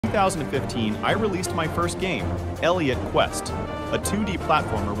2015, I released my first game, Elliot Quest, a 2D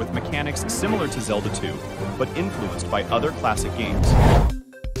platformer with mechanics similar to Zelda 2, but influenced by other classic games.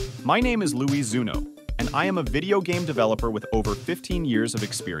 My name is Louis Zuno, and I am a video game developer with over 15 years of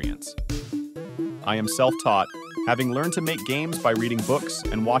experience. I am self-taught, having learned to make games by reading books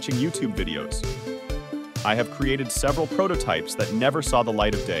and watching YouTube videos. I have created several prototypes that never saw the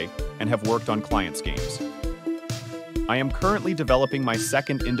light of day and have worked on clients' games. I am currently developing my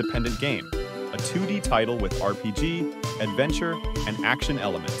second independent game, a 2D title with RPG, adventure, and action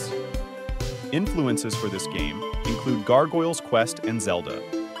elements. Influences for this game include Gargoyle's Quest and Zelda,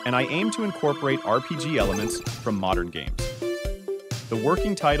 and I aim to incorporate RPG elements from modern games. The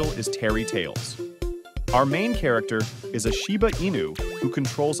working title is Terry Tales. Our main character is a Shiba Inu who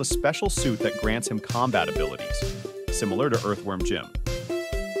controls a special suit that grants him combat abilities, similar to Earthworm Jim.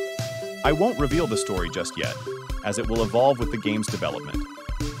 I won't reveal the story just yet, as it will evolve with the game's development.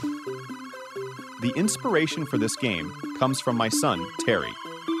 The inspiration for this game comes from my son, Terry.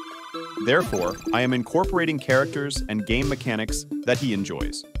 Therefore, I am incorporating characters and game mechanics that he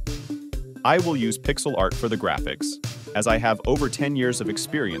enjoys. I will use pixel art for the graphics, as I have over 10 years of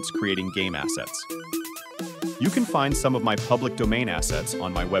experience creating game assets. You can find some of my public domain assets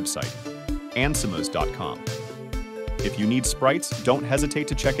on my website, ansimas.com. If you need sprites, don't hesitate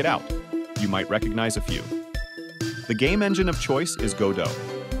to check it out. You might recognize a few. The game engine of choice is Godot.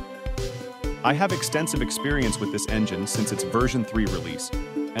 I have extensive experience with this engine since its version 3 release,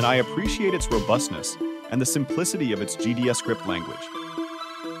 and I appreciate its robustness and the simplicity of its GDScript language.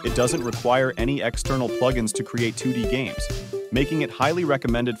 It doesn't require any external plugins to create 2D games, making it highly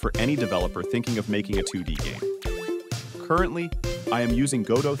recommended for any developer thinking of making a 2D game. Currently, I am using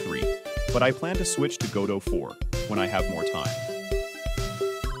Godot 3, but I plan to switch to Godot 4 when I have more time.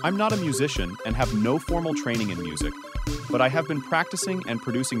 I'm not a musician and have no formal training in music, but I have been practicing and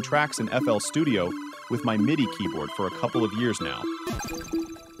producing tracks in FL Studio with my MIDI keyboard for a couple of years now.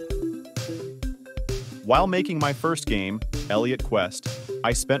 While making my first game, Elliot Quest,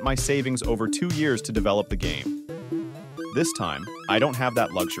 I spent my savings over 2 years to develop the game. This time, I don't have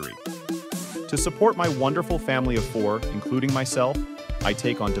that luxury. To support my wonderful family of 4, including myself, I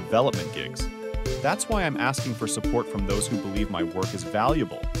take on development gigs. That's why I'm asking for support from those who believe my work is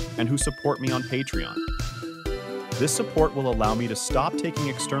valuable and who support me on Patreon. This support will allow me to stop taking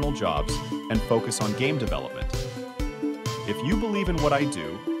external jobs and focus on game development. If you believe in what I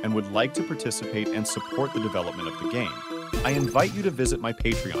do and would like to participate and support the development of the game, I invite you to visit my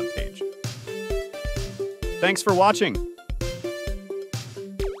Patreon page. Thanks for watching!